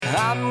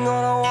I'm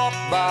gonna walk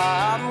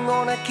by, I'm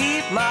gonna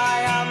keep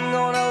my, I'm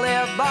gonna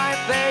live by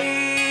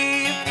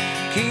faith.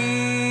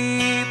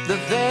 Keep the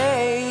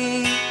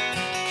faith,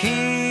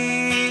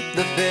 keep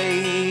the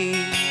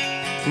faith,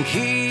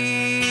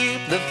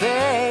 keep the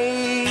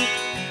faith,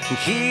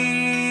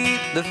 keep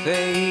the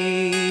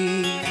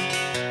faith.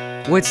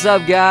 What's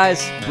up,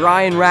 guys?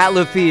 Brian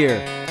Ratliff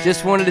here.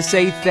 Just wanted to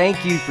say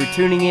thank you for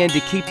tuning in to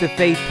Keep the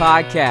Faith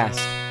podcast.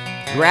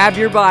 Grab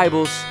your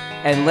Bibles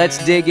and let's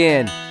dig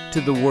in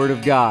to the Word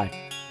of God.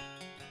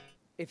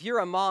 If you're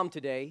a mom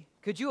today,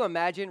 could you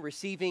imagine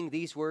receiving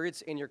these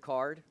words in your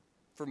card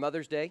for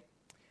Mother's Day?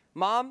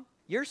 Mom,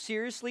 you're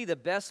seriously the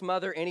best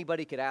mother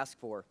anybody could ask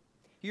for.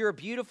 You're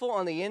beautiful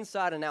on the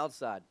inside and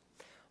outside.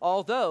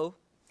 Although,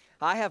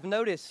 I have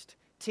noticed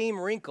Team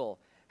Wrinkle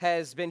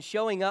has been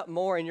showing up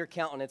more in your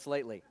countenance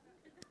lately.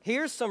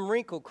 Here's some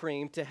wrinkle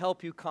cream to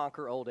help you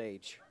conquer old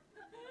age.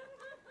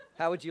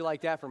 How would you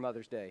like that for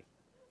Mother's Day?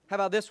 How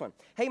about this one?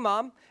 Hey,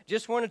 Mom,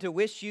 just wanted to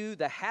wish you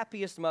the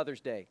happiest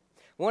Mother's Day.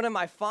 One of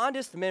my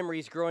fondest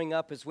memories growing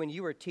up is when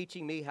you were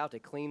teaching me how to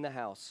clean the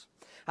house.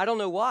 I don't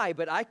know why,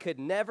 but I could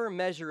never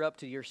measure up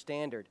to your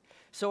standard.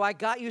 So I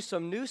got you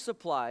some new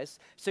supplies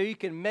so you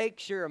can make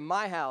sure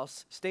my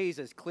house stays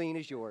as clean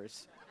as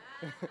yours.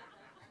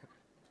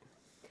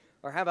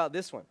 Or how about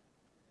this one?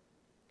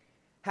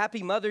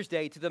 Happy Mother's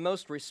Day to the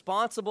most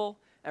responsible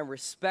and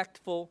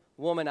respectful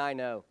woman I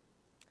know.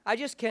 I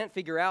just can't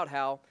figure out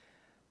how,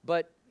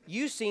 but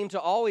you seem to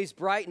always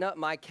brighten up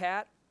my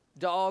cat,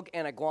 dog,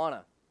 and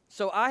iguana.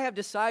 So I have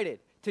decided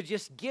to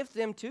just gift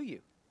them to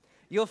you.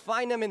 You'll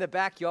find them in the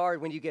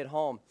backyard when you get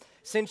home.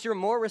 Since you're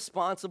more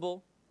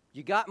responsible,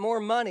 you got more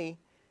money,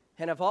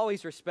 and have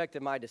always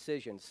respected my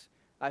decisions,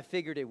 I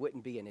figured it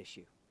wouldn't be an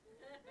issue.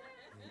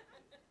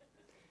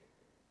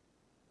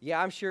 Yeah,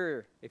 I'm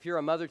sure if you're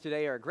a mother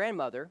today or a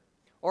grandmother,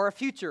 or a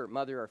future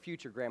mother or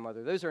future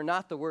grandmother, those are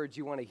not the words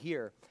you want to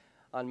hear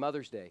on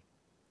Mother's Day.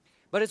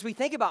 But as we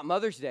think about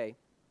Mother's Day,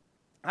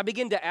 I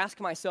begin to ask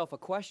myself a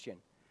question.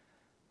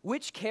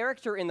 Which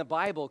character in the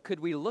Bible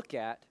could we look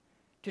at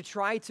to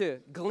try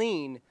to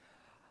glean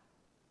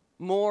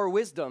more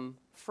wisdom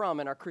from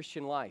in our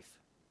Christian life?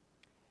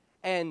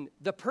 And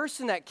the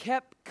person that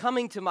kept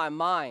coming to my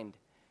mind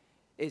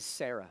is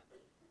Sarah.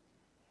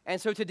 And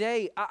so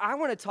today, I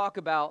want to talk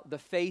about the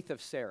faith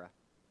of Sarah.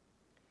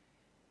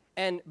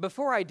 And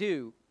before I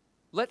do,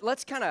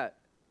 let's kind of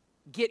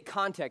get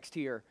context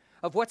here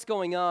of what's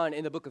going on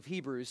in the book of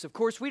Hebrews. Of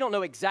course, we don't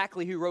know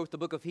exactly who wrote the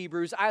book of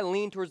Hebrews. I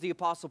lean towards the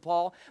Apostle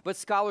Paul, but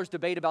scholars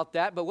debate about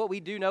that. But what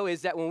we do know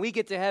is that when we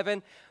get to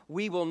heaven,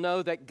 we will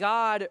know that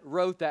God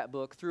wrote that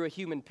book through a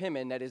human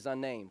penman that is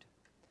unnamed.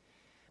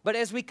 But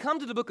as we come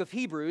to the book of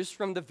Hebrews,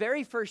 from the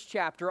very first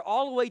chapter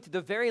all the way to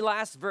the very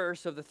last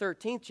verse of the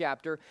 13th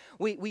chapter,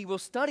 we will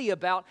study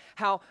about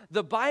how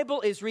the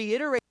Bible is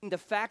reiterating the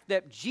fact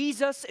that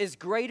Jesus is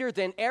greater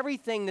than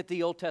everything that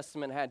the Old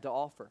Testament had to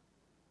offer.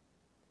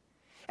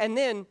 And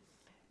then,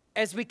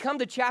 as we come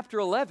to chapter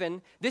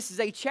 11, this is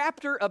a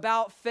chapter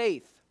about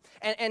faith.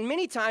 And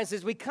many times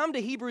as we come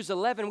to Hebrews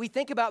 11, we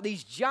think about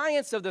these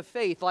giants of the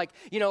faith, like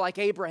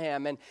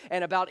Abraham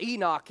and about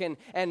Enoch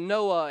and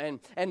Noah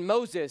and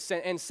Moses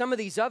and some of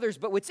these others.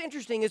 But what's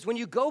interesting is when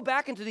you go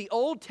back into the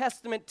Old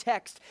Testament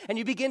text and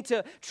you begin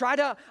to try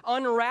to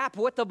unwrap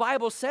what the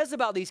Bible says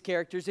about these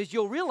characters, is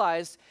you'll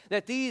realize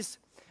that these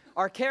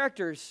are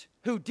characters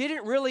who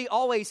didn't really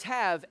always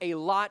have a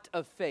lot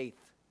of faith.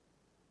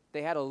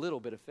 They had a little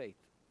bit of faith.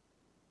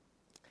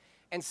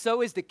 And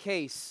so is the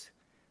case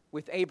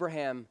with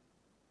Abraham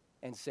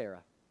and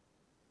Sarah.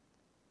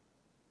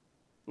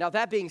 Now,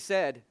 that being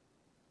said,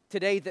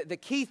 today the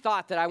key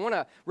thought that I want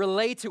to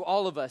relay to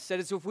all of us, that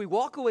is, if we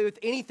walk away with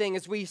anything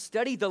as we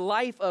study the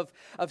life of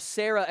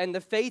Sarah and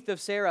the faith of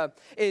Sarah,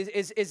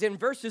 is in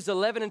verses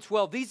 11 and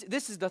 12.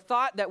 This is the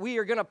thought that we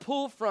are going to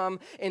pull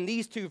from in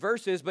these two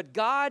verses. But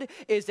God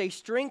is a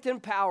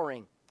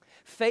strength-empowering,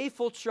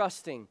 faithful,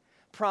 trusting,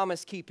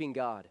 promise-keeping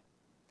God.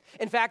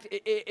 In fact,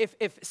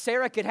 if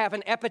Sarah could have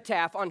an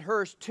epitaph on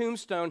her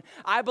tombstone,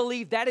 I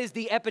believe that is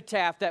the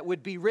epitaph that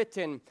would be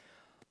written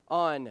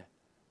on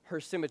her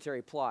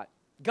cemetery plot.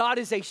 God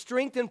is a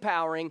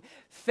strength-empowering,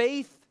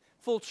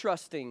 faithful,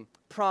 trusting,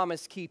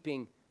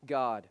 promise-keeping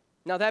God.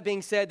 Now, that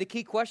being said, the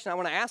key question I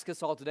want to ask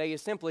us all today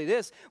is simply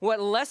this: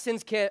 what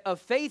lessons of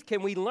faith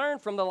can we learn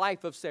from the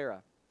life of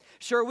Sarah?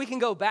 Sure, we can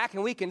go back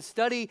and we can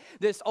study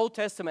this Old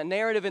Testament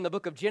narrative in the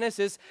book of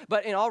Genesis,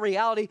 but in all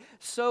reality,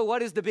 so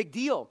what is the big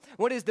deal?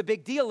 What is the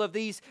big deal of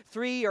these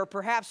 3,000 or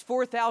perhaps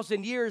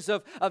 4,000 years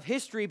of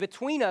history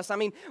between us? I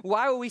mean,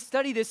 why would we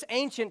study this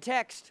ancient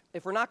text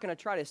if we're not going to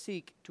try to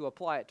seek to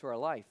apply it to our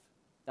life?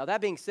 Now,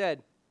 that being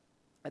said,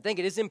 I think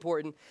it is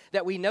important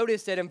that we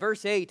notice that in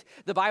verse 8,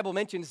 the Bible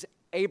mentions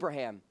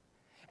Abraham.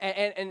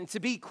 And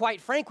to be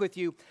quite frank with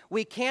you,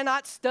 we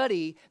cannot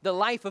study the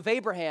life of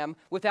Abraham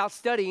without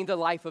studying the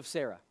life of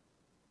Sarah.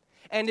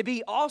 And to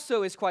be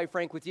also as quite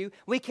frank with you,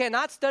 we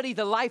cannot study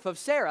the life of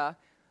Sarah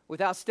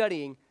without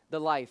studying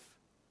the life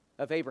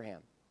of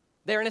Abraham.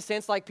 They're in a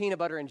sense like peanut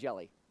butter and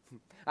jelly.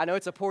 I know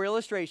it's a poor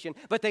illustration,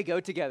 but they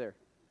go together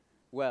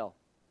well.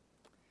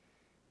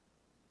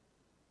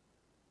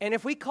 And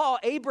if we call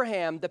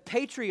Abraham the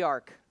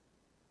patriarch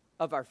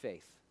of our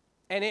faith,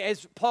 and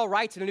as Paul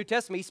writes in the New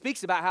Testament, he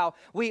speaks about how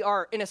we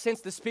are, in a sense,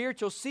 the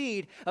spiritual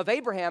seed of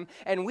Abraham,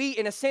 and we,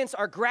 in a sense,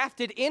 are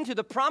grafted into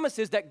the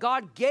promises that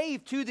God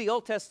gave to the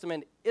Old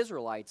Testament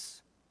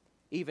Israelites,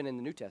 even in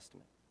the New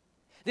Testament.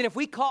 Then if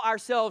we call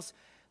ourselves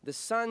the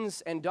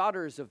sons and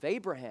daughters of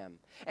Abraham,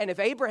 and if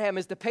Abraham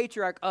is the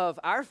patriarch of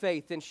our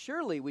faith, then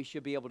surely we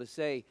should be able to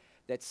say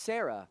that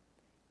Sarah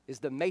is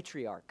the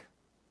matriarch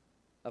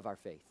of our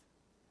faith.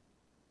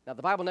 Now,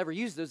 the Bible never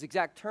uses those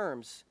exact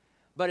terms,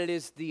 but it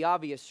is the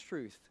obvious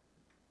truth.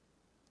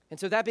 And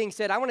so that being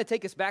said, I want to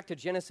take us back to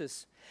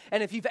Genesis.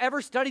 And if you've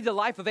ever studied the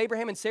life of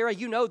Abraham and Sarah,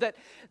 you know that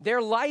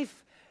their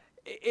life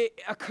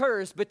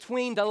occurs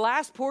between the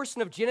last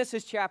portion of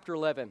Genesis chapter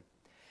 11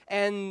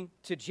 and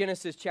to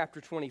Genesis chapter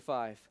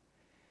 25.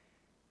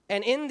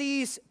 And in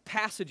these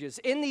passages,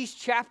 in these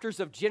chapters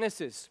of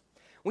Genesis,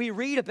 we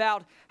read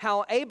about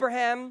how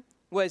Abraham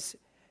was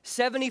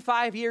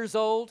 75 years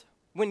old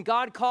when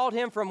God called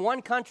him from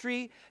one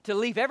country to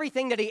leave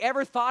everything that he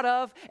ever thought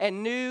of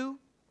and knew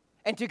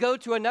and to go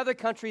to another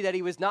country that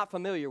he was not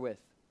familiar with.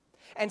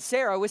 And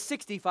Sarah was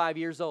 65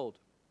 years old.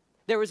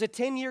 There was a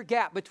 10-year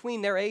gap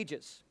between their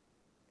ages.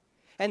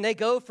 And they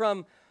go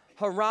from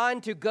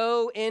Haran to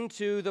go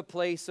into the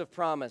place of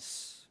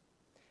promise.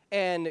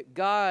 And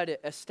God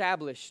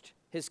established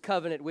his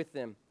covenant with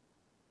them.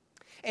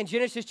 In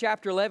Genesis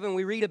chapter 11,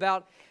 we read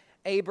about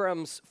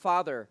Abram's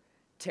father,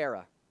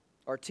 Terah,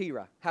 or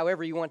Terah,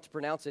 however you want to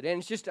pronounce it. And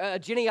it's just a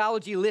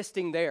genealogy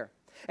listing there.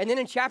 And then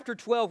in chapter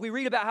 12, we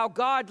read about how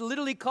God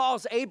literally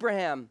calls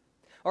Abraham,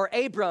 or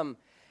Abram,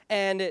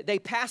 and they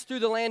pass through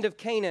the land of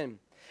Canaan.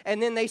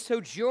 And then they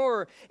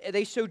sojourn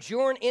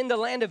in the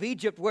land of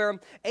Egypt, where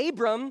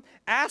Abram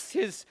asks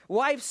his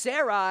wife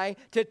Sarai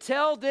to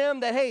tell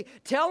them that, hey,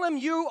 tell him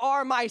you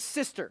are my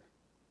sister.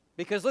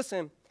 Because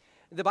listen,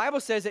 the Bible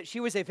says that she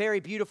was a very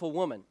beautiful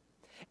woman.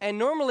 And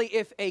normally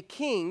if a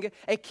king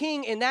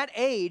in that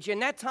age, in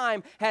that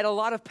time, had a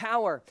lot of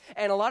power.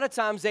 And a lot of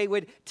times they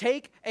would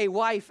take a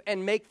wife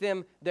and make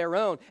them their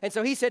own. And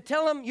so he said,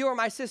 tell him you are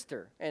my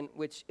sister, and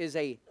which is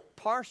a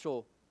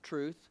partial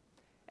truth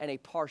and a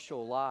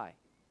partial lie.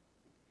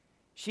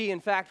 She, in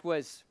fact,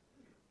 was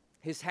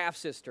his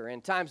half-sister.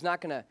 And time's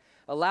not going to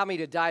allow me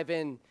to dive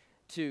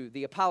into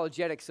the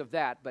apologetics of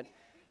that.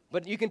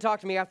 But you can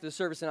talk to me after the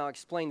service and I'll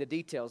explain the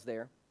details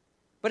there.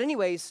 But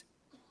anyways,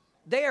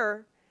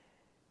 there,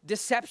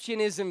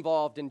 deception is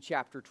involved in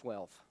chapter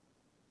 12.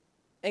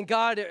 And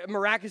God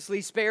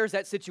miraculously spares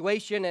that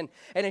situation. And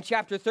in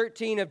chapter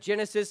 13 of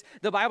Genesis,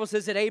 the Bible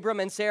says that Abram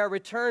and Sarah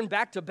returned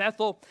back to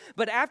Bethel.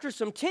 But after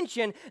some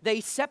tension,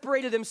 they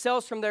separated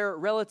themselves from their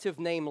relative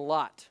named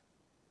Lot.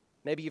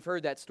 Maybe you've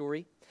heard that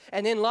story.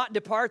 And then Lot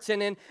departs,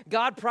 and then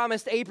God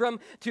promised Abram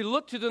to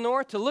look to the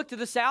north, to look to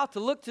the south, to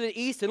look to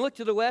the east, and look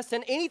to the west.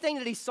 And anything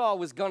that he saw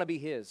was going to be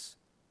his.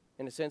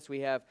 In a sense,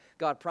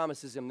 God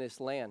promises him this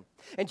land.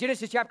 In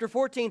Genesis chapter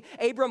 14,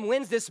 Abram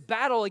wins this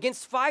battle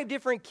against 5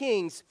 different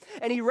kings,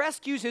 and he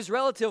rescues his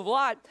relative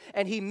Lot,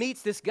 and he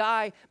meets this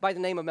guy by the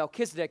name of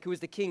Melchizedek, who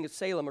is the king of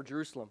Salem or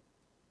Jerusalem.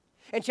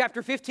 In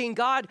chapter 15,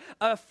 God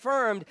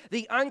affirmed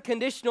the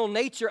unconditional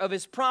nature of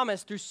his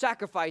promise through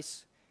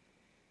sacrifice.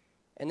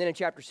 And then in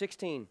chapter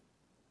 16,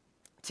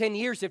 10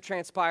 years have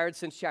transpired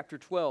since chapter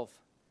 12.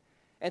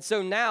 And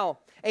so now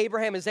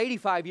Abraham is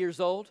 85 years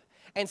old,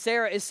 and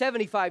Sarah is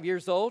 75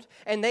 years old,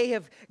 and they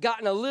have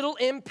gotten a little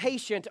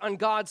impatient on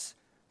God's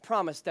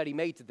promise that he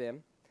made to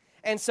them.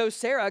 And so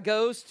Sarah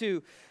goes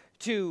to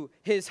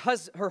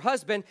her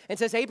husband and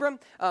says, Abram,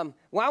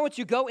 why don't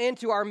you go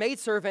into our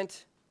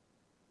maidservant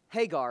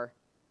Hagar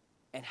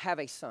and have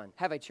a son,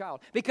 have a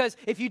child? Because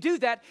if you do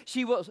that,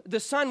 the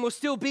son will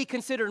still be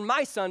considered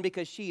my son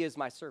because she is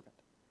my servant.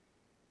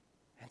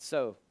 And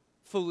so,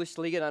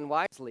 foolishly and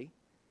unwisely,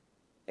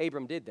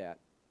 Abram did that.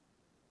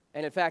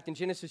 And in fact, in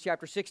Genesis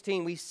chapter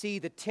 16, we see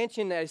the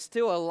tension that is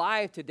still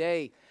alive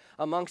today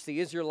amongst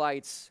the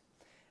Israelites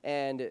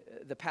and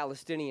the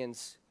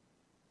Palestinians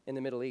in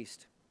the Middle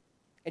East.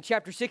 In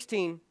chapter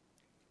 16,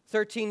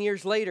 13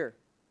 years later,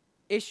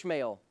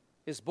 Ishmael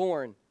is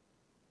born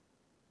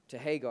to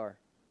Hagar,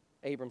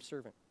 Abram's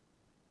servant.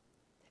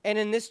 And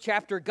in this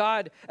chapter,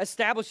 God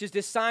establishes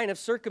this sign of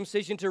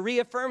circumcision to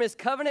reaffirm his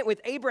covenant with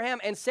Abraham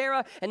and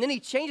Sarah, and then he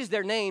changes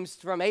their names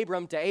from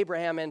Abram to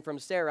Abraham and from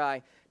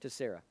Sarai to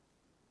Sarah.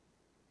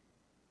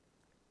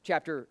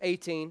 Chapter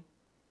 18,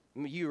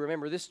 you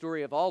remember this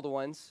story of all the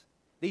ones.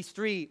 These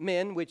 3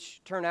 men,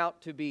 which turn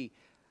out to be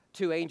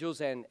 2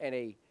 angels and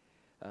a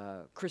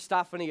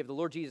Christophany of the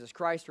Lord Jesus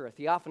Christ, or a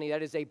theophany,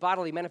 that is a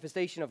bodily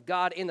manifestation of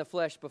God in the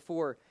flesh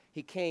before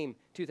he came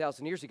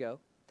 2,000 years ago.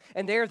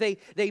 And there they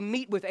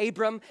meet with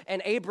Abram,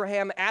 and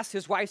Abraham asks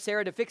his wife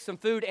Sarah to fix some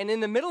food. And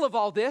in the middle of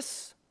all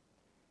this,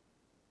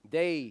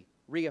 they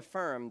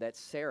reaffirm that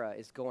Sarah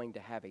is going to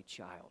have a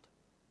child.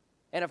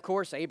 And of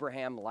course,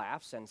 Abraham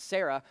laughs, and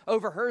Sarah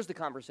overhears the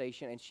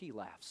conversation, and she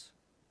laughs.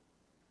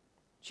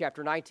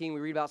 Chapter 19, we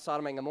read about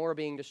Sodom and Gomorrah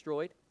being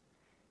destroyed.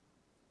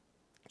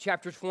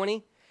 Chapter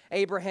 20,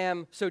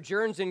 Abraham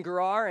sojourns in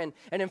Gerar and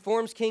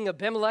informs King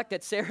Abimelech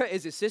that Sarah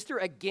is his sister.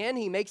 Again,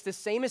 he makes the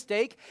same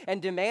mistake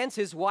and demands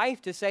his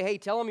wife to say, hey,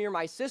 tell him you're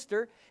my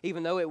sister,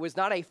 even though it was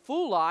not a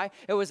full lie.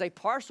 It was a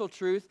partial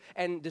truth,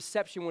 and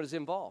deception was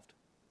involved.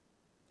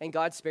 And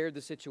God spared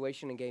the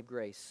situation and gave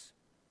grace.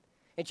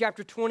 In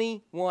chapter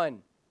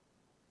 21,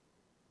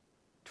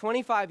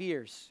 25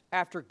 years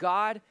after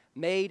God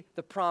made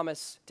the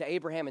promise to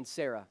Abraham and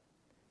Sarah,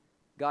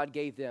 God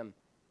gave them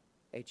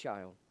a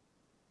child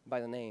by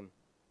the name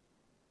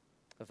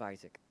of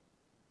Isaac.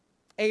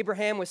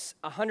 Abraham was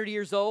 100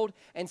 years old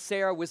and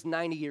Sarah was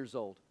 90 years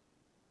old.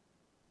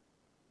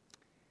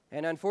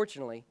 And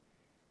unfortunately,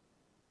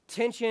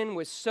 tension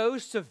was so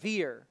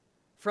severe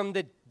from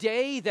the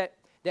day that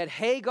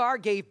Hagar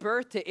gave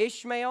birth to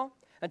Ishmael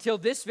until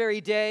this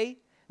very day.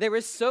 There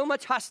was so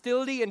much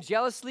hostility and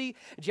jealousy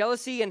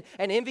and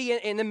envy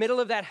in the middle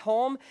of that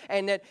home,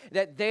 and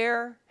that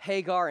there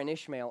Hagar and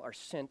Ishmael are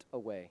sent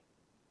away.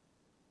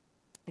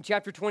 In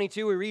chapter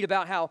 22, we read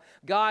about how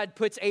God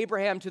puts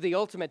Abraham to the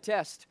ultimate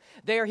test.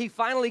 There he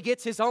finally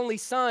gets his only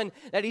son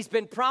that he's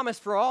been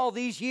promised for all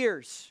these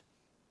years.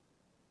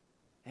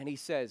 And he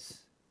says,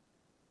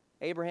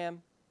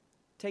 Abraham,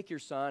 take your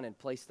son and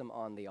place them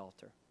on the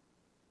altar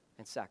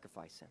and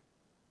sacrifice him.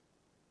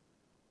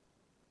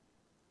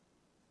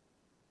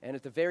 And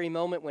at the very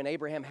moment when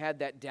Abraham had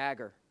that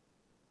dagger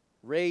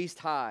raised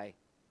high,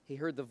 he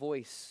heard the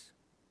voice.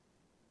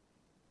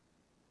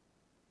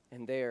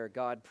 And there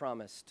God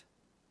promised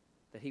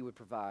that he would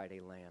provide a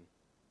lamb.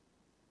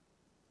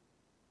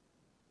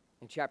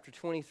 And chapter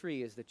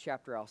 23 is the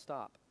chapter I'll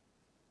stop.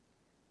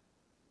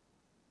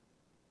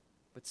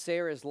 But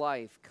Sarah's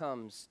life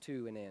comes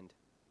to an end.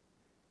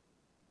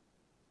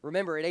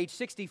 Remember, at age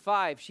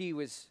 65, she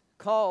was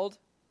called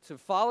to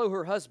follow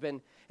her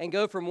husband and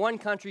go from one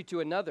country to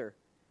another.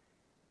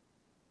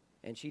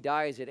 And she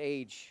dies at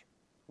age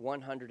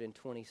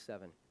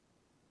 127.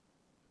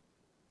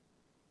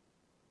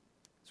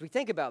 As we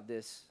think about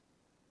this,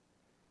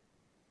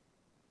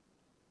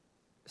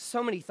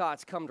 so many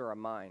thoughts come to our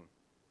mind.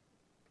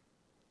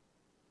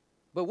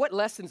 But what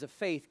lessons of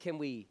faith can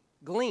we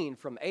glean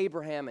from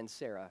Abraham and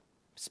Sarah?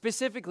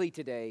 Specifically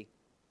today,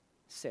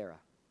 Sarah.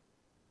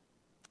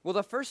 Well,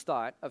 the first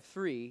thought of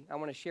three I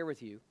want to share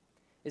with you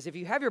is, if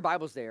you have your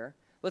Bibles there,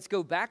 let's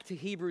go back to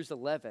Hebrews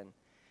 11.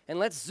 And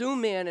let's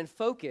zoom in and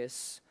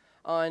focus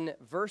on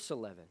verse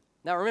 11.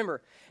 Now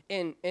remember,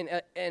 in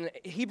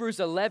Hebrews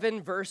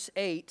 11, verse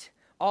 8,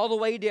 all the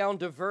way down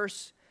to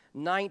verse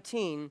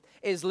 19,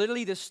 is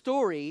literally the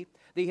story,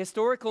 the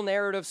historical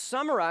narrative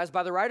summarized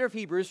by the writer of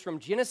Hebrews from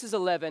Genesis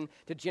 11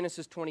 to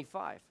Genesis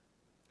 25.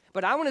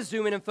 But I want to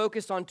zoom in and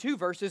focus on two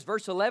verses,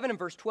 verse 11 and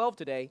verse 12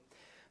 today,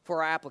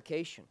 for our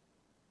application.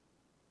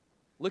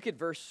 Look at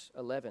verse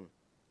 11.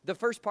 The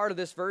first part of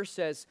this verse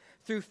says,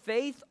 through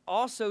faith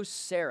also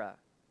Sarah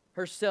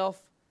herself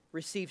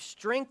received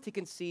strength to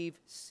conceive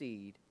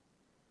seed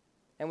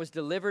and was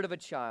delivered of a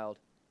child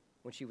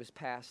when she was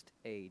past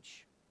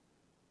age.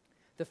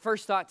 The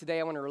first thought today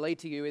I want to relate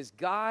to you is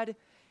God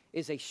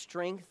is a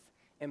strength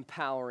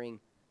empowering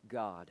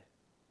God.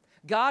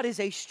 God is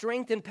a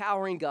strength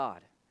empowering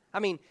God. I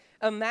mean,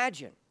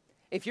 imagine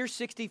if you're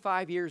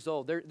 65 years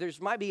old.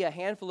 There's might be a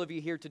handful of you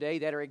here today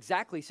that are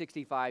exactly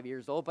 65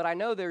 years old, but I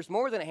know there's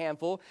more than a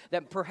handful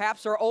that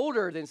perhaps are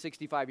older than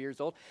 65 years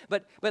old.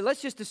 But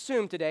let's just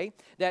assume today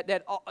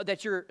that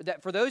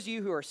for those of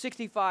you who are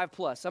 65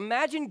 plus,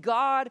 imagine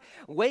God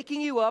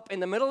waking you up in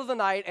the middle of the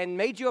night and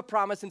made you a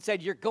promise and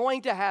said, you're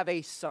going to have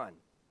a son.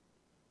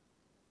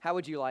 How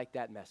would you like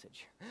that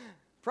message?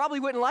 Probably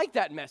wouldn't like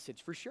that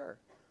message for sure.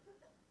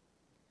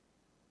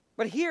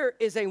 But here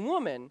is a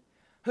woman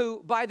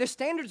who, by the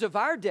standards of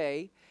our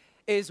day,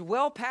 is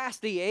well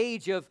past the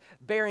age of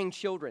bearing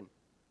children.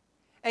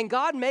 And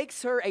God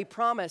makes her a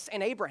promise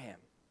in Abraham.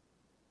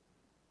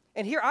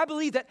 And here I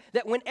believe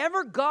that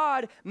whenever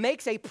God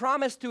makes a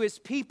promise to his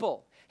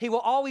people, he will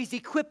always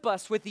equip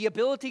us with the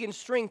ability and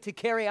strength to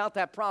carry out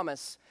that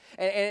promise.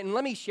 And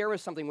let me share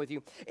something with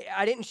you.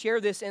 I didn't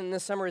share this in the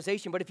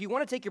summarization, but if you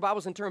want to take your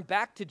Bibles and turn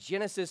back to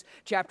Genesis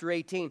chapter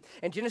 18.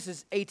 In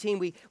Genesis 18,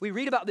 we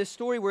read about this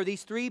story where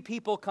these three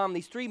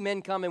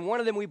men come, and one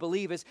of them we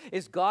believe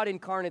is God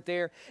incarnate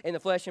there in the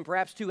flesh, and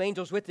perhaps two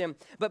angels with them.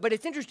 But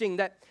it's interesting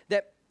that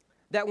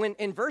when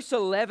in verse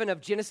 11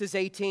 of Genesis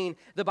 18,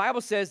 the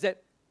Bible says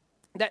that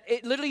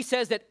it literally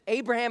says that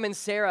Abraham and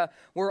Sarah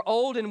were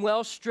old and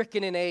well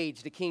stricken in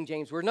age, the King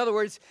James word. In other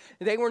words,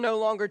 they were no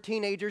longer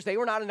teenagers. They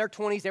were not in their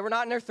 20s. They were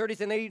not in their 30s,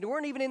 and they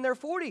weren't even in their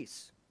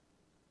 40s.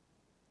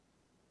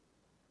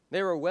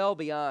 They were well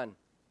beyond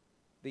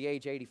the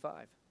age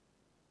 85.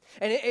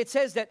 And it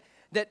says that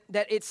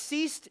it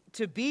ceased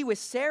to be with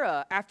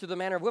Sarah after the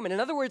manner of women. In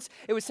other words,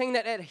 it was saying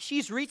that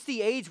she's reached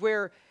the age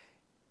where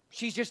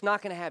she's just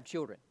not going to have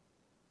children.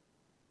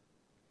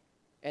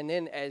 And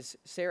then as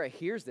Sarah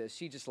hears this,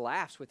 she just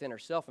laughs within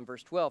herself in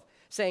verse 12,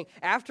 saying,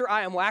 after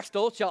I am waxed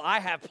old, shall I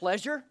have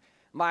pleasure?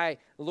 My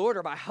Lord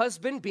or my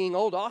husband being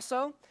old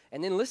also?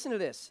 And then listen to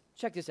this.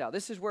 Check this out.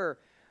 This is where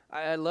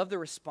I love the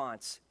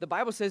response. The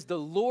Bible says, the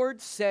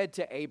Lord said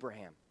to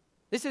Abraham.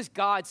 This is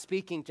God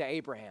speaking to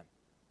Abraham.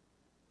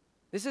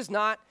 This is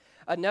not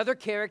another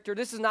character.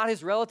 This is not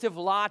his relative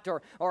Lot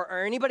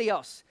or anybody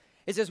else.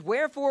 It says,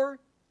 wherefore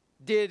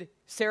did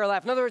Sarah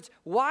laugh? In other words,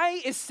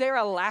 why is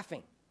Sarah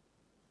laughing?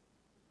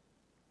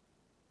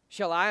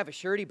 Shall I of a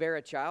surety bear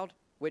a child,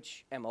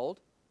 which am old?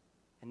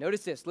 And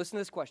notice this, listen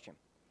to this question.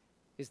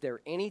 Is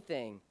there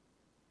anything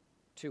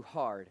too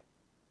hard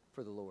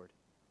for the Lord?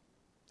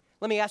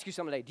 Let me ask you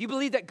something today. Do you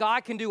believe that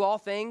God can do all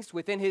things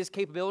within his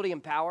capability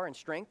and power and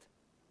strength?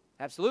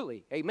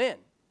 Absolutely. Amen.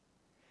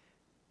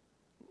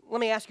 Let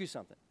me ask you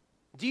something.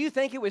 Do you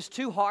think it was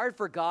too hard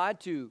for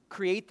God to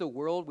create the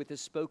world with his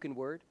spoken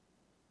word?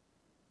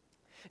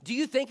 Do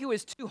you think it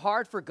was too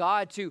hard for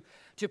God to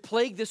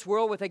plague this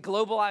world with a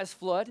globalized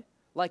flood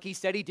like he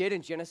said he did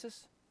in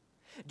Genesis?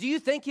 Do you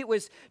think it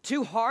was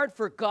too hard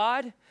for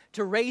God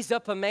to raise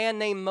up a man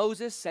named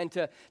Moses and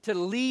to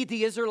lead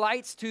the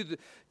Israelites through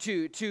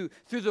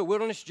the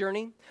wilderness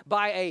journey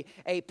by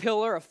a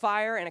pillar of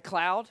fire and a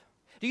cloud?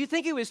 Do you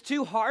think it was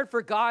too hard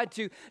for God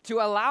to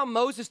allow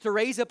Moses to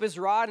raise up his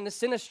rod and to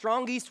send a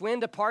strong east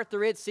wind to part the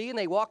Red Sea and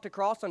they walked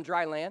across on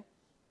dry land?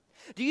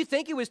 Do you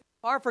think it was too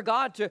hard for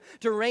God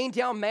to rain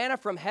down manna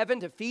from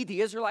heaven to feed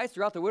the Israelites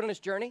throughout the wilderness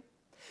journey?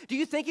 Do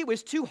you think it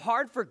was too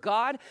hard for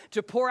God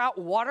to pour out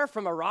water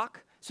from a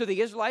rock so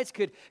the Israelites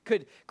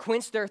could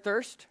quench their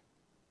thirst?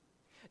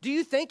 Do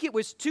you think it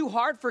was too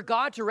hard for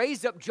God to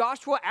raise up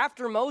Joshua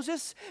after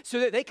Moses so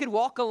that they could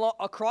walk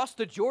across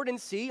the Jordan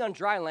Sea on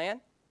dry land?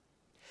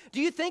 Do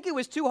you think it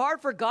was too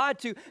hard for God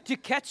to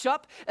catch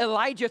up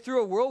Elijah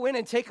through a whirlwind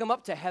and take him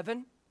up to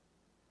heaven?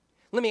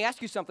 Let me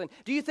ask you something.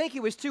 Do you think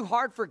it was too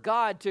hard for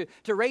God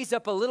to raise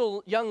up a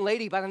little young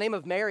lady by the name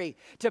of Mary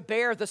to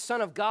bear the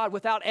Son of God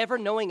without ever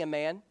knowing a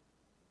man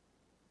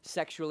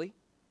sexually?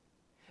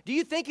 Do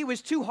you think it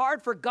was too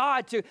hard for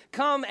God to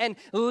come and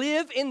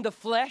live in the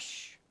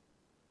flesh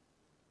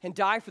and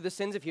die for the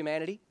sins of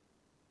humanity?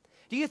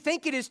 Do you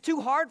think it is too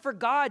hard for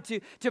God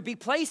to be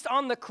placed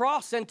on the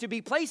cross and to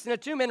be placed in a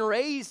tomb and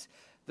raised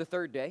the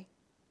third day?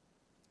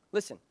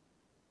 Listen,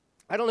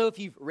 I don't know if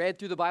you've read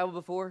through the Bible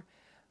before,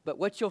 but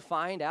what you'll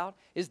find out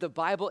is the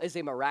Bible is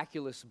a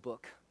miraculous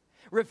book,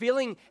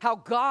 revealing how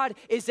God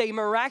is a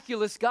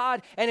miraculous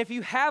God. And if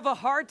you have a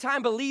hard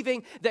time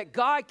believing that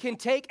God can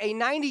take a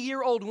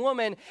 90-year-old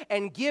woman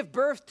and give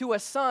birth to a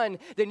son,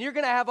 then you're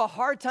going to have a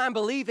hard time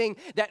believing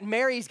that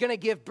Mary's going to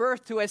give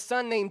birth to a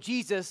son named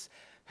Jesus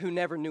who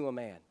never knew a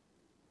man.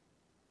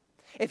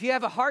 If you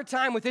have a hard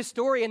time with this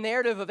story and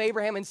narrative of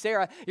Abraham and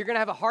Sarah, you're going to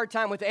have a hard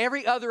time with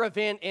every other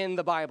event in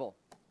the Bible.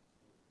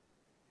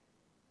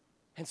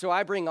 And so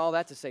I bring all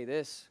that to say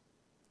this,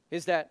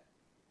 is that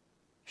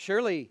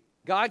surely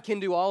God can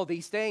do all of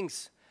these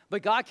things,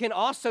 but God can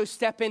also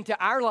step into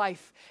our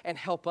life and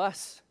help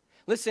us.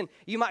 Listen,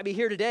 you might be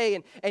here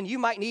today and you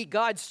might need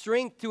God's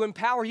strength to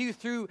empower you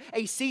through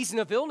a season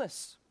of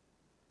illness,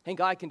 and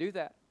God can do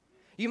that.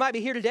 You might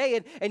be here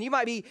today and you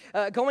might be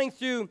going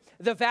through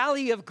the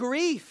valley of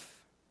grief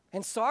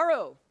and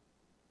sorrow.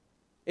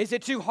 Is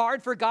it too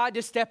hard for God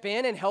to step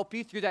in and help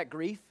you through that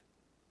grief?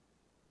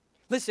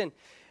 Listen,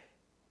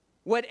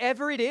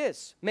 whatever it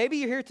is, maybe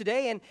you're here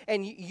today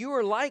and you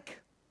are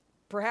like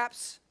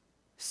perhaps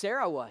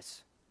Sarah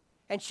was,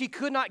 and she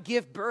could not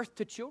give birth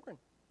to children.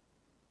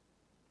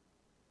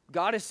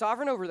 God is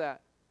sovereign over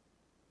that.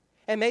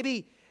 And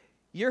maybe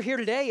you're here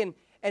today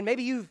and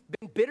maybe you've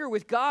been bitter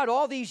with God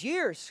all these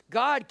years.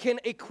 God can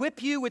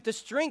equip you with the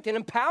strength and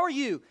empower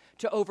you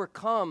to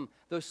overcome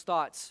those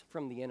thoughts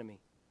from the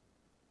enemy.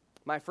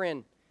 My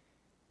friend,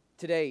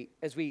 today,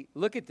 as we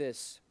look at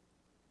this,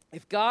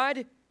 if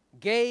God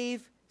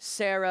gave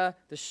Sarah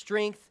the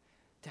strength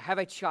to have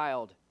a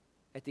child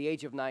at the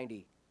age of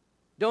 90,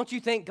 don't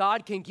you think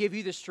God can give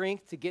you the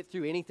strength to get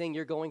through anything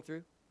you're going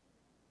through?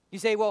 You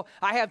say, well,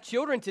 I have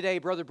children today,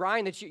 Brother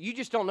Brian, that you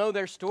just don't know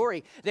their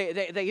story.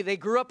 They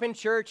grew up in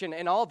church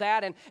and all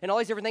that and all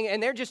these different things,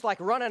 and they're just like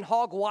running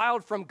hog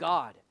wild from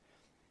God.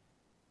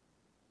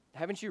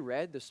 Haven't you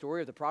read the story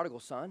of the prodigal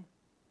son?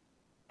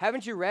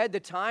 Haven't you read the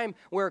time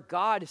where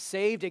God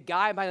saved a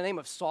guy by the name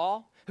of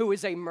Saul, who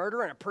was a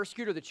murderer and a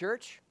persecutor of the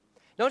church?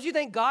 Don't you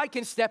think God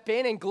can step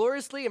in and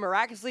gloriously and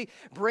miraculously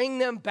bring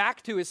them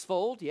back to his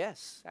fold?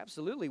 Yes,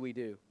 absolutely we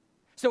do.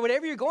 So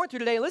whatever you're going through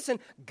today, listen,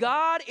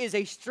 God is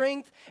a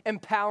strength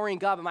empowering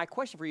God. But my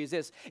question for you is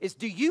this,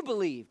 do you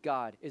believe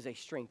God is a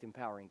strength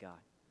empowering God?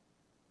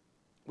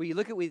 Will you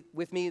look at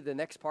with me the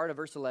next part of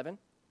verse 11?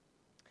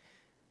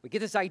 We get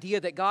this idea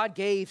that God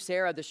gave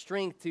Sarah the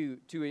strength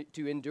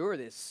to endure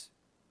this.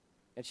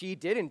 And she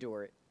did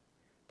endure it.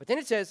 But then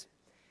it says,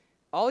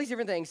 all these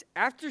different things,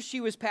 after she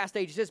was past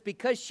age, it says,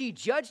 because she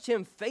judged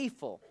him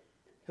faithful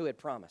who had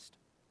promised.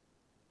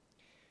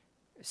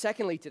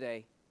 Secondly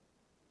today,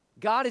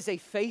 God is a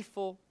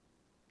faithful,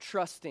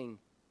 trusting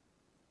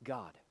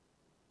God.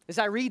 As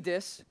I read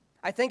this,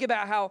 I think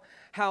about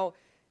how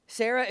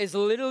Sarah is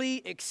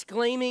literally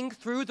exclaiming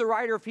through the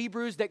writer of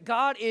Hebrews that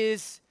God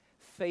is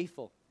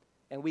faithful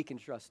and we can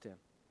trust him.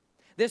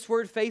 This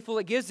word faithful,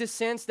 it gives this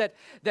sense that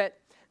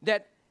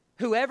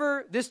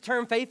whoever this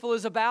term faithful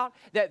is about,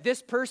 that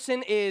this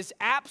person is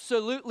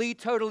absolutely,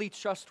 totally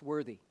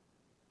trustworthy.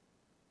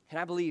 And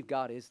I believe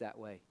God is that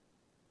way.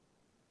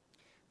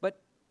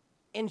 But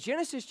in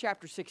Genesis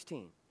chapter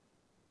 16,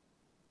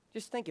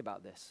 just think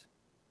about this.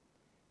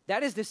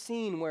 That is the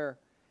scene where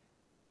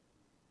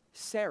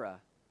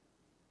Sarah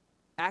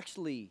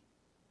actually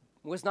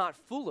was not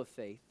full of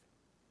faith.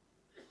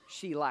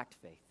 She lacked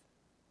faith.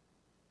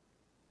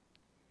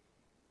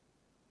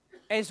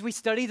 As we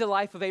study the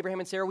life of Abraham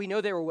and Sarah, we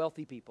know they were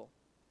wealthy people.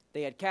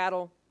 They had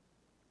cattle,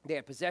 they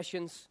had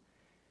possessions,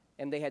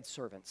 and they had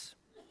servants.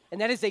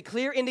 And that is a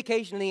clear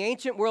indication in the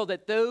ancient world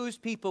that those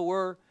people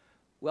were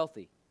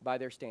wealthy by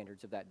their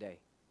standards of that day.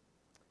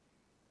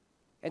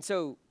 And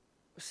so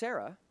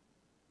Sarah,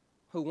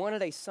 who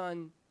wanted a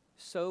son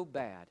so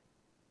bad,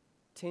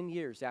 10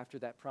 years after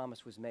that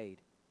promise was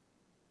made,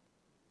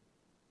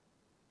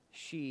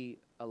 she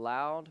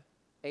allowed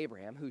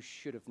Abraham, who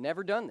should have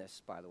never done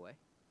this, by the way,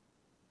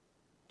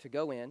 to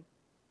go in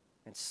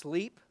and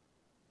sleep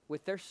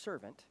with their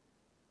servant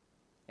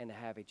and to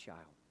have a child.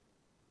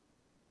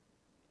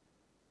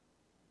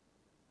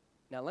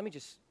 Now, let me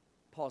just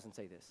pause and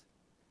say this,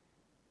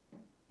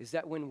 is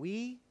that when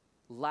we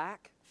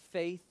lack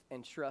faith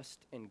and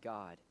trust in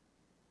God,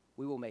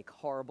 we will make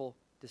horrible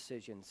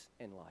decisions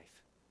in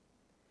life.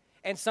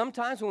 And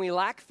sometimes when we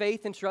lack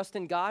faith and trust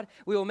in God,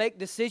 we will make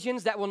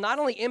decisions that will not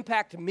only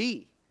impact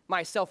me,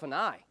 myself, and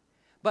I,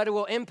 but it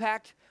will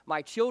impact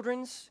my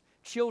children's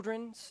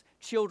children.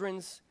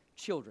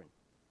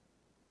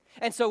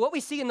 And so what we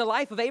see in the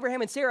life of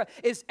Abraham and Sarah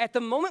is at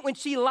the moment when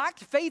she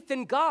lacked faith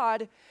in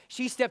God,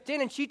 she stepped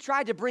in and she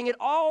tried to bring it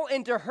all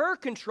into her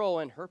control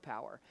and her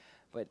power.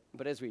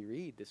 But as we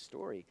read this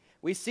story,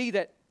 we see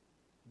that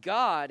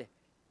God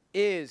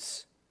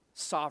is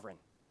sovereign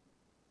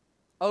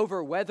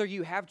over whether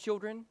you have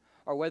children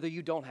or whether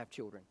you don't have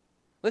children.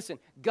 Listen,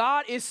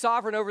 God is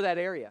sovereign over that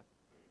area.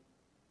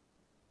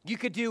 You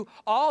could do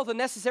all the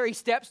necessary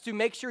steps to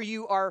make sure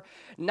you are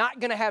not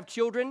going to have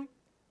children,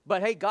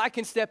 but hey, God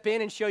can step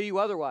in and show you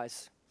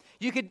otherwise.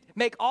 You could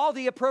make all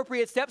the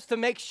appropriate steps to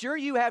make sure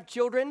you have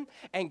children,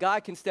 and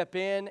God can step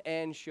in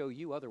and show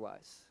you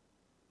otherwise.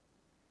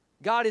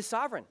 God is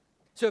sovereign.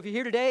 So if you're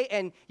here today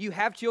and you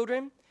have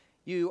children,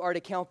 you are to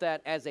count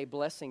that as a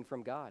blessing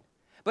from God.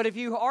 But if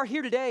you are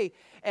here today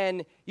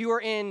and you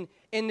are in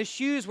the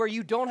shoes where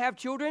you don't have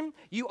children,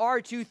 you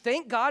are to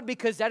thank God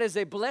because that is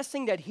a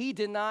blessing that He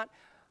did not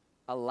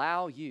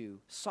allow you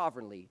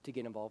sovereignly to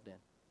get involved in.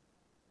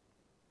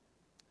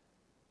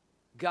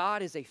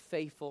 God is a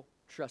faithful,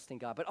 trusting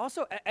God. But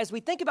also, as we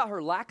think about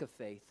her lack of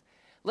faith,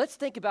 let's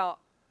think about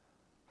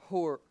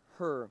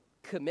her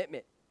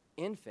commitment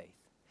in faith.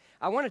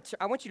 I want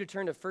you to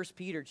turn to 1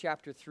 Peter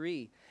chapter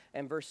 3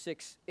 and verse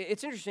 6.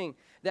 It's interesting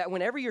that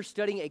whenever you're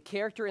studying a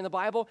character in the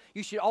Bible,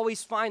 you should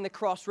always find the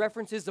cross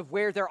references of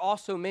where they're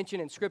also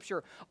mentioned in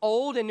Scripture,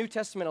 Old and New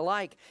Testament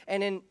alike.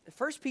 And in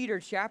 1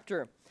 Peter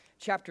chapter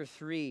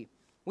 3,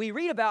 we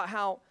read about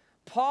how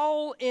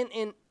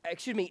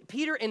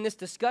Peter in this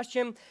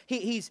discussion,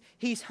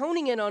 he's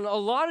honing in on a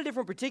lot of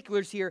different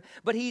particulars here,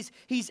 but he's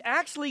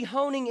actually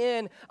honing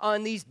in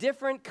on these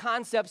different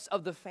concepts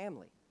of the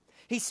family.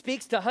 He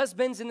speaks to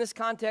husbands in this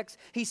context.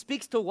 He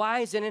speaks to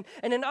wives. And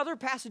in other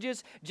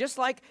passages, just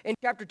like in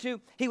chapter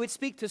 2, he would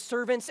speak to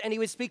servants and he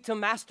would speak to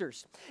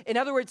masters. In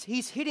other words,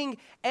 he's hitting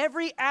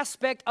every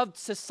aspect of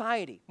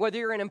society, whether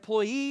you're an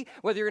employee,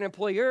 whether you're an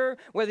employer,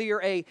 whether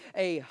you're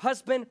a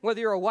husband,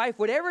 whether you're a wife,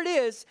 whatever it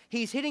is,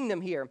 he's hitting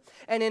them here.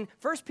 And in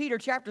 1 Peter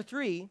chapter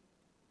 3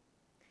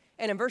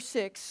 and in verse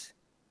 6,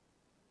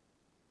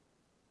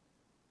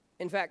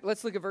 in fact,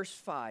 let's look at verse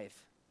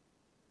 5.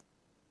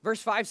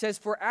 Verse 5 says,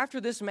 "For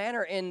after this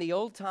manner in the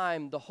old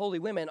time, the holy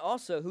women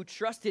also who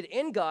trusted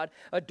in God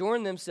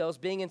adorned themselves,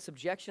 being in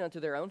subjection unto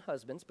their own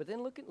husbands." But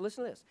then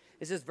listen to this.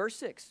 It says, verse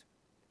 6,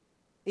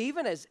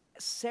 "Even as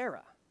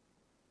Sarah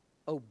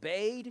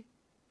obeyed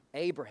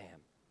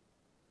Abraham,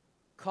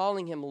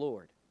 calling him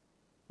Lord."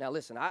 Now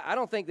listen, I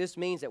don't think this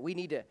means that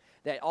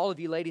that all of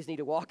you ladies need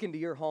to walk into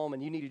your home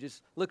and you need to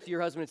just look to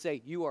your husband and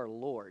say, "You are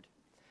Lord."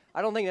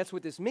 I don't think that's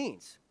what this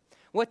means.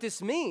 What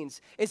this means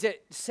is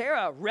that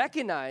Sarah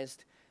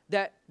recognized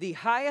that the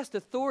highest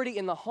authority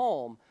in the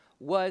home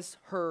was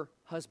her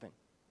husband.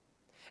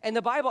 And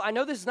the Bible, I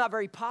know this is not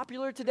very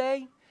popular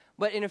today,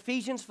 but in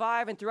Ephesians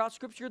 5 and throughout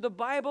Scripture, the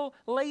Bible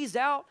lays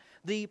out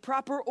the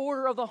proper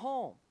order of the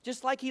home,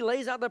 just like He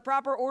lays out the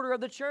proper order of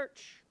the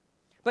church.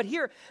 But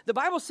here, the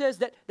Bible says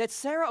that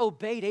Sarah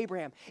obeyed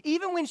Abraham.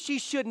 Even when she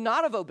should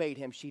not have obeyed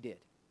him, she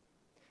did.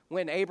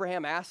 When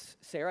Abraham asked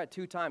Sarah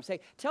 2 times, "Hey,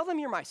 tell them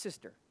you're my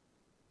sister."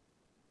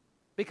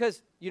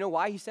 Because you know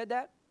why he said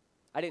that?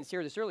 I didn't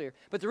share this earlier.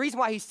 But the reason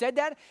why he said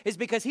that is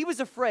because he was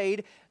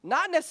afraid,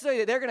 not necessarily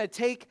that they're going to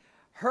take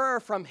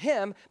her from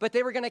him, but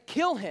they were going to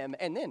kill him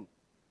and then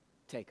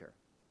take her.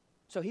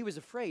 So he was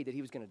afraid that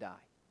he was going to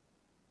die.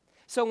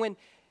 So when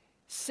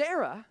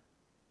Sarah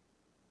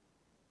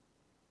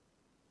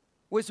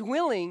was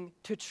willing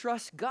to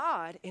trust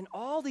God in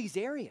all these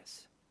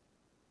areas,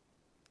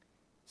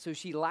 so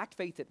she lacked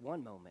faith at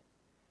one moment,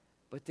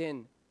 but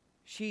then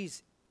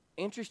she's,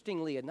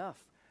 interestingly enough,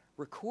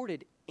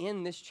 recorded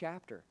in this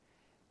chapter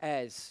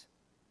as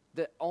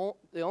the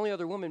only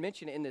other woman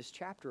mentioned in this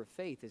chapter of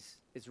faith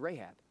is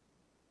Rahab.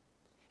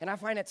 And I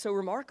find that so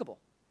remarkable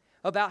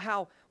about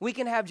how we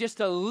can have just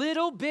a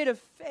little bit of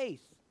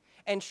faith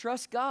and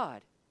trust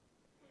God,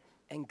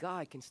 and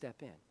God can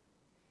step in.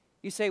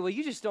 You say, well,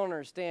 you just don't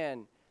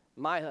understand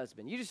my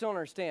husband. You just don't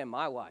understand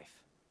my wife.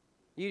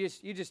 You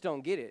just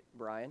don't get it,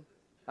 Brian.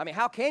 I mean,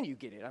 how can you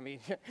get it? I mean,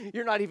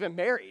 you're not even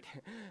married.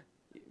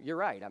 You're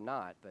right, I'm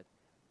not.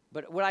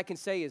 But what I can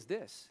say is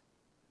this,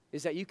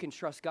 is that you can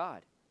trust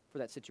God for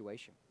that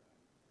situation.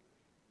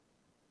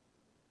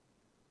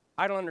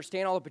 I don't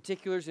understand all the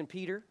particulars in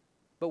Peter,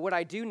 but what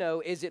I do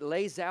know is it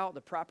lays out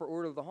the proper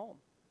order of the home.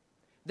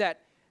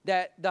 That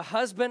the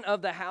husband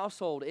of the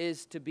household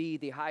is to be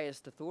the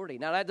highest authority.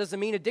 Now, that doesn't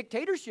mean a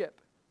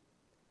dictatorship,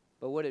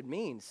 but what it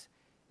means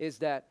is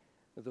that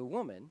the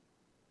woman,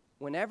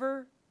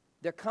 whenever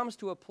there comes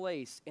to a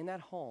place in that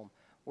home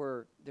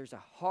where there's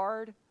a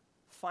hard,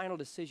 final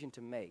decision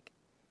to make,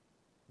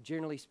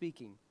 generally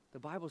speaking, the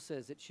Bible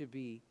says it should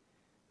be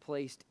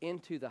placed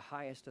into the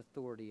highest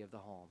authority of the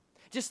home.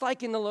 Just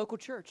like in the local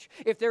church,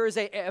 if there is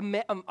a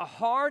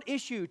hard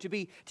issue to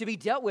be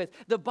dealt with,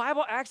 the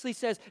Bible actually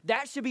says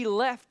that should be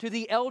left to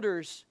the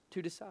elders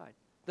to decide,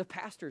 the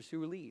pastors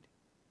who lead.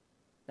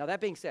 Now, that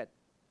being said,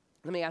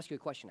 let me ask you a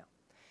question now.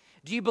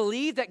 Do you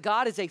believe that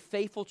God is a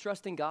faithful,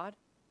 trusting God?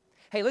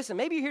 Hey, listen,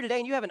 maybe you're here today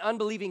and you have an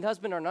unbelieving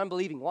husband or an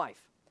unbelieving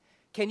wife.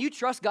 Can you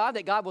trust God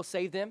that God will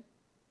save them?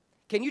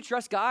 Can you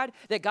trust God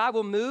that God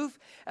will move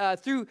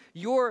through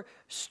your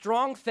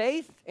strong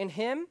faith in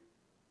Him?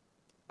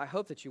 I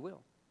hope that you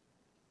will.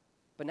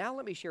 But now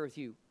let me share with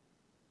you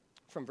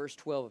from verse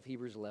 12 of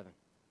Hebrews 11.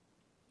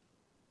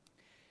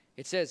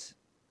 It says,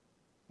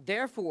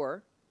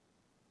 therefore,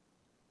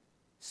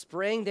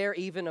 sprang there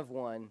even of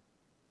one.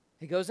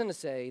 He goes on to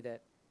say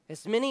that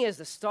as many as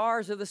the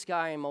stars of the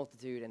sky in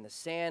multitude and the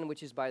sand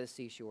which is by the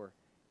seashore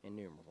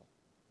innumerable.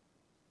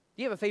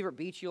 Do you have a favorite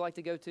beach you like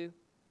to go to?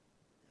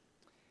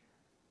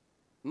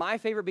 My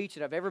favorite beach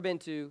that I've ever been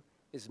to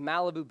is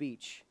Malibu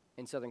Beach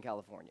in Southern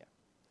California.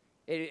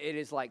 It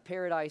is like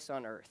paradise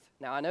on earth.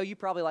 Now, I know you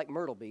probably like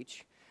Myrtle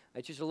Beach.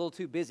 It's just a little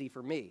too busy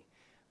for me.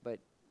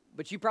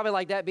 But you probably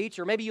like that beach,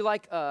 or maybe you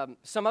like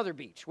some other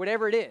beach,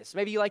 whatever it is.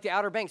 Maybe you like the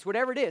Outer Banks,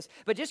 whatever it is.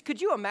 But just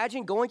could you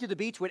imagine going to the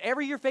beach,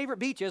 whatever your favorite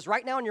beach is,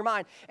 right now in your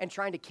mind, and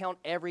trying to count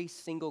every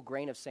single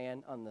grain of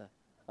sand on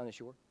the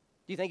shore?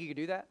 Do you think you could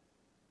do that?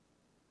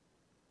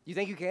 Do you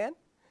think you can?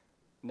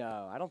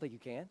 No, I don't think you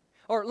can.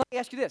 Or let me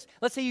ask you this.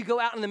 Let's say you go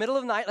out in the middle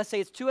of the night. Let's say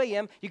it's 2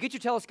 a.m. You get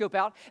your telescope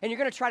out, and you're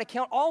going to try to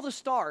count all the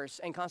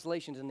stars and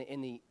constellations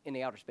in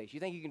the outer space. You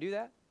think you can do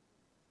that?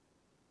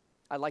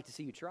 I'd like to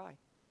see you try.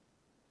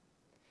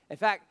 In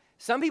fact,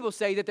 some people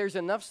say that there's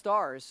enough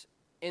stars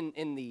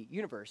in the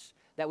universe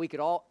that we could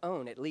all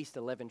own at least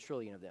 11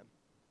 trillion of them.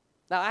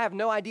 Now, I have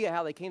no idea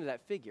how they came to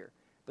that figure,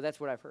 but that's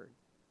what I've heard.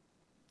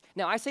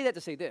 Now, I say that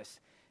to say this,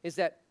 is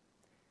that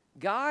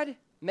God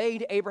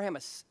made Abraham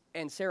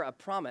and Sarah a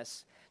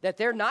promise that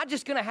they're not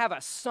just going to have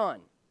a son,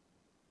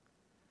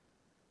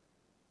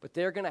 but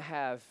they're going to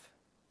have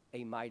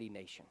a mighty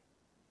nation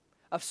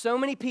of so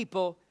many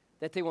people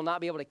that they will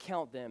not be able to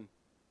count them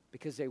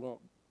because they won't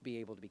be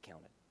able to be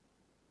counted.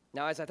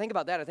 Now, as I think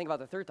about that, I think about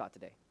the third thought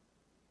today.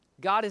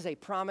 God is a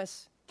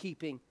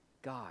promise-keeping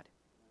God.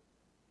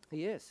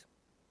 He is.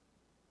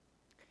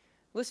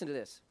 Listen to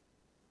this.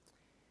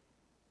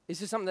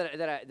 This is something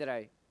that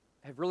I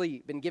have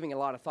really been giving a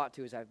lot of thought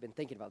to as I've been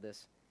thinking about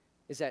this,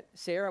 is that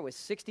Sarah was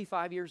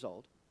 65 years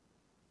old.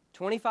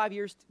 25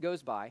 years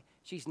goes by.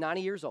 She's 90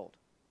 years old.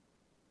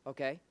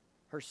 Okay?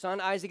 Her son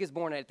Isaac is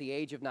born at the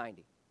age of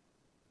 90.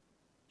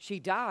 She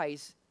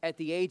dies at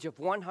the age of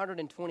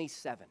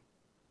 127.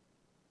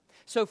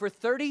 So for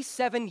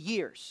 37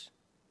 years,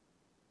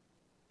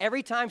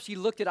 every time she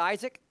looked at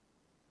Isaac,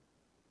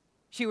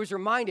 she was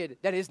reminded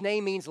that his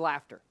name means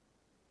laughter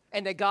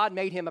and that God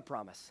made him a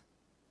promise.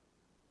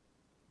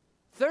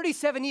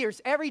 37 years,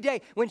 every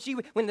day, when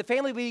the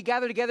family would be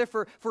gathered together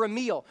for a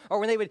meal, or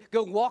when they would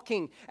go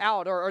walking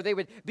out, or they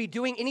would be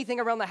doing anything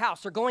around the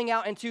house, or going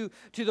out into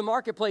the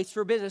marketplace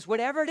for business,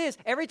 whatever it is,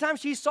 every time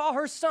she saw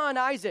her son,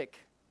 Isaac,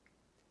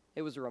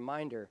 it was a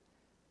reminder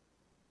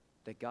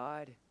that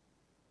God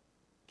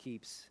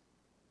keeps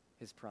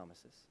his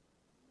promises.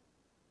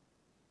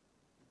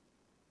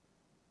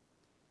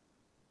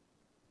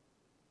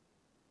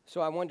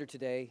 So I wonder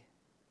today,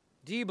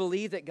 do you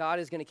believe that God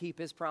is going to keep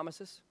his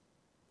promises?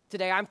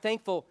 Today, I'm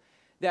thankful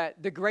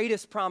that the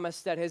greatest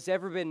promise that has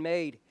ever been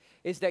made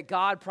is that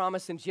God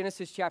promised in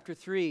Genesis chapter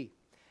 3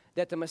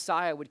 that the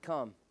Messiah would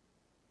come.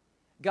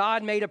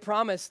 God made a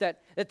promise that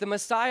the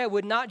Messiah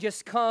would not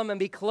just come and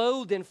be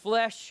clothed in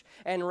flesh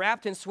and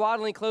wrapped in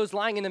swaddling clothes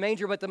lying in the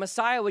manger, but the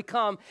Messiah would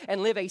come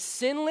and live a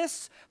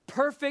sinless,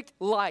 perfect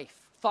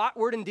life, thought,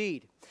 word, and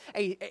deed.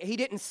 He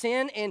didn't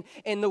sin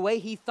in the way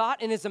he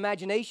thought in his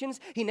imaginations.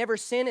 He never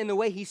sinned in the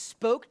way he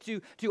spoke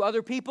to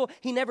other people.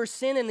 He never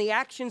sinned in the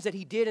actions that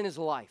he did in his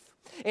life.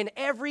 In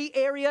every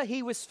area,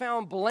 he was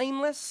found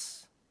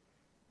blameless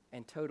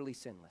and totally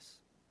sinless.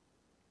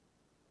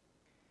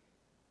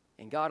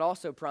 And God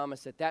also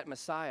promised that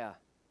Messiah,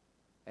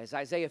 as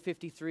Isaiah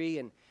 53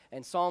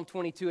 and Psalm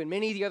 22 and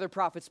many of the other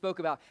prophets spoke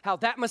about, how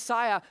that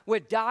Messiah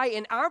would die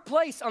in our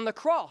place on the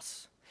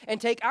cross and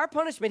take our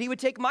punishment. He would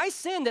take my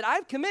sin that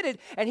I've committed,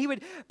 and he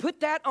would put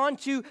that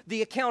onto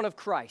the account of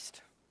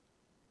Christ.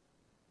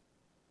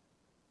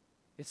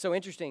 It's so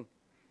interesting.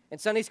 In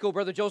Sunday school,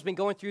 Brother Joel's been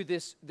going through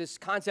this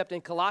concept in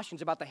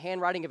Colossians about the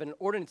handwriting of an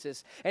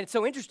ordinances. And it's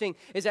so interesting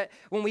is that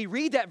when we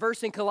read that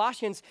verse in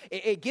Colossians,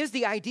 it gives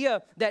the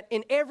idea that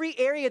in every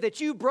area that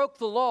you broke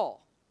the law,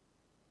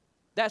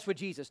 that's what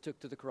Jesus took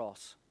to the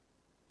cross.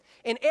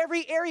 In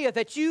every area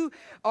that you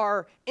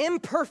are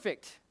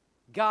imperfect,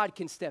 God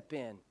can step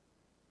in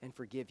and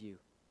forgive you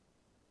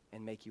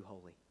and make you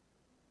holy.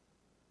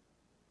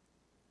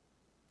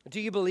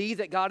 Do you believe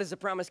that God is a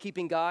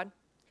promise-keeping God?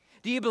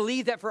 Do you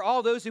believe that for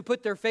all those who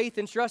put their faith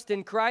and trust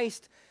in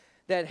Christ,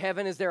 that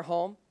heaven is their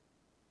home?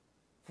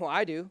 Well,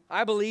 I do.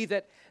 I believe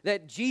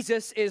that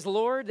Jesus is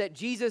Lord, that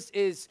Jesus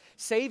is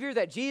Savior,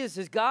 that Jesus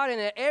is God,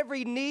 and that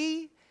every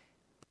knee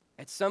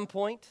at some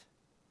point,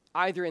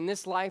 either in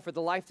this life or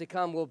the life to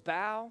come, will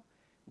bow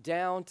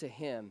down to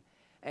him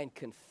and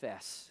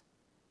confess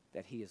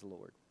that he is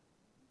Lord.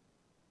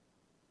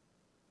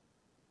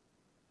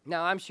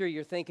 Now, I'm sure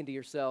you're thinking to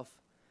yourself,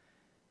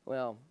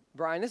 well,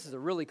 Brian, this is a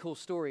really cool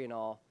story and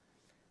all.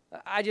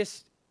 I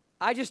just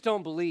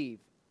don't believe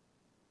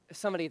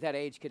somebody at that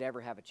age could ever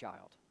have a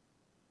child.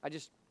 I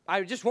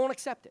just won't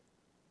accept it.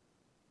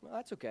 Well,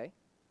 that's okay,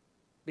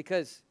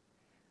 because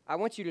I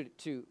want you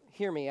to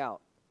hear me out.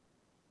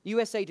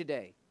 USA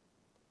Today,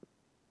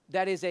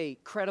 that is a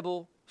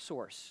credible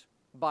source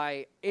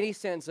by any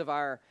sense of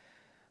our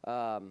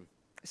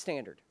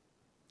standard.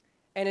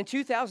 And in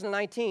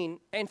 2019,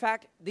 in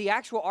fact, the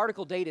actual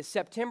article date is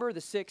September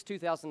the 6th,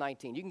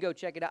 2019. You can go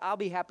check it out. I'll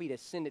be happy to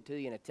send it to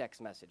you in a text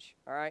message,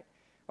 all right?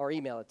 Or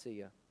email it to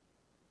you,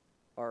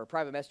 or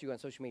private message you on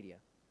social media.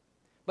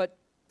 But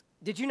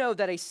did you know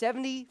that a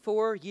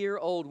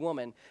 74-year-old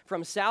woman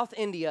from South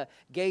India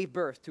gave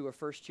birth to her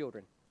first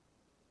children?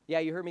 Yeah,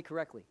 you heard me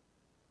correctly.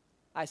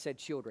 I said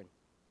children.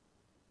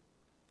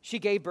 She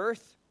gave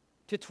birth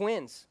to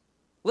twins.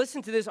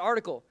 Listen to this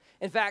article.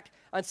 In fact,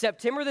 on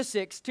September the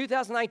 6th,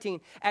 2019,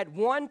 at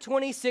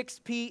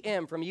 1:26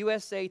 p.m. from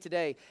USA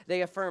Today,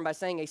 they affirmed by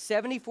saying a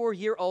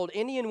 74-year-old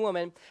Indian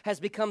woman has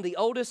become the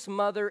oldest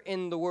mother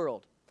in the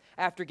world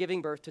after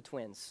giving birth to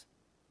twins.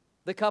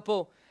 The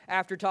couple,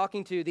 after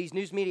talking to these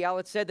news media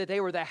outlets, said that they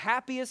were the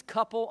happiest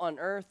couple on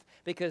earth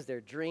because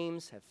their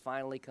dreams have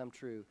finally come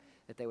true,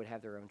 that they would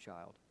have their own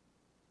child.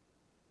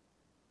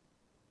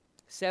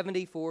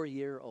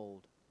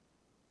 74-year-old.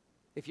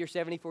 If you're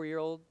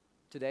 74-year-old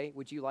today,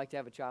 would you like to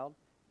have a child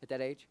at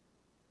that age?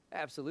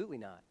 Absolutely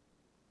not.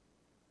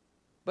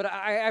 But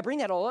I bring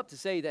that all up to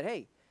say that,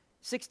 hey,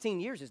 16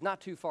 years is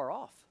not too far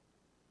off.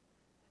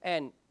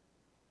 And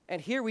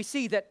here we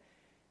see that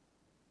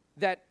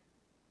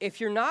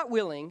if you're not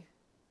willing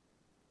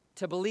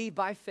to believe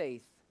by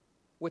faith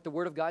what the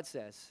Word of God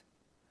says,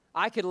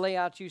 I could lay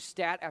out you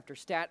stat after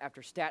stat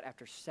after stat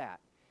after stat,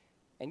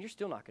 and you're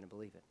still not going to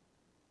believe it.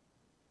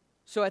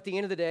 So at the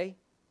end of the day,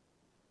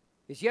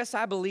 yes,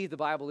 I believe the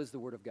Bible is the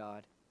Word of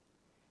God.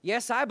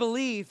 Yes, I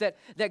believe that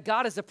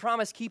God is a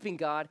promise-keeping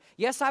God.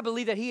 Yes, I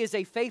believe that he is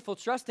a faithful,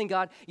 trusting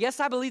God. Yes,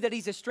 I believe that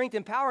he's a strength,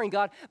 empowering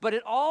God. But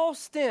it all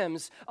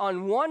stems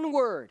on one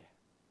word.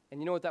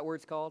 And you know what that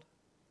word's called?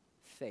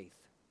 Faith.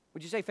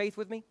 Would you say faith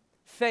with me?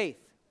 Faith.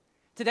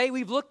 Today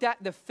we've looked at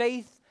the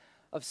faith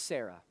of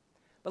Sarah.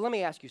 But let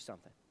me ask you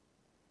something.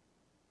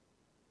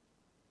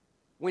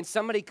 When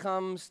somebody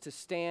comes to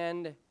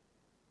stand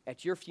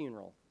at your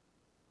funeral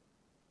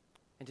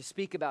and to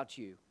speak about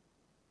you,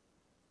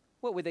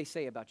 what would they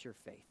say about your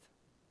faith?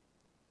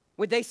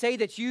 Would they say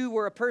that you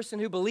were a person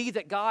who believed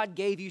that God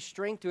gave you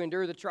strength to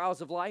endure the trials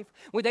of life?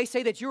 Would they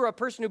say that you were a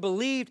person who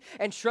believed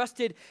and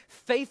trusted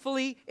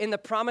faithfully in the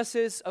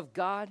promises of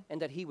God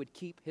and that he would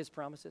keep his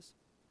promises?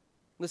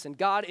 Listen,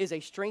 God is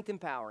a strength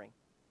empowering,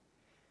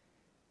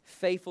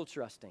 faithful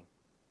trusting,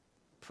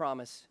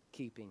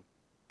 promise-keeping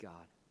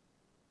God.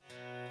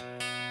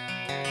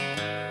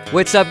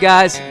 What's up,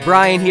 guys?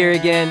 Brian here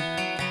again.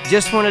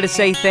 Just wanted to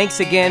say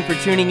thanks again for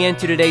tuning in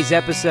to today's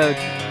episode.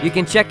 You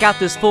can check out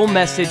this full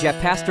message at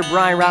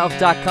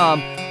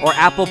PastorBrianRatliff.com or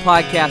Apple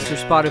Podcasts or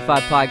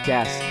Spotify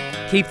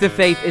Podcasts. Keep the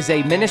Faith is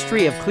a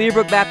ministry of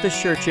Clearbrook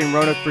Baptist Church in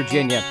Roanoke,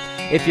 Virginia.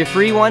 If you're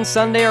free one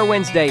Sunday or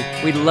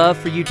Wednesday, we'd love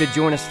for you to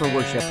join us for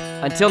worship.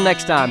 Until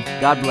next time,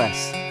 God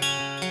bless.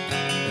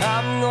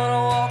 I'm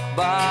gonna walk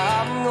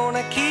by, I'm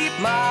gonna keep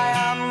my,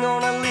 I'm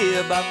gonna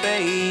live by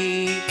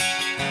faith.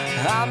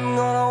 I'm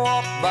gonna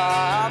walk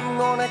by, I'm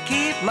gonna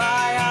keep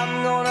my,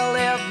 I'm gonna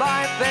live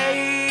by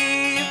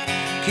faith.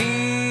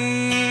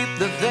 Keep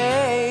the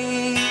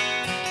faith,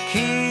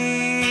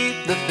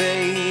 keep the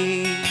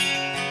faith,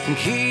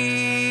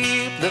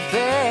 keep the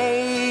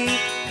faith,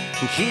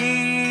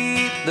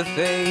 keep the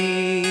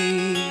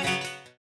faith.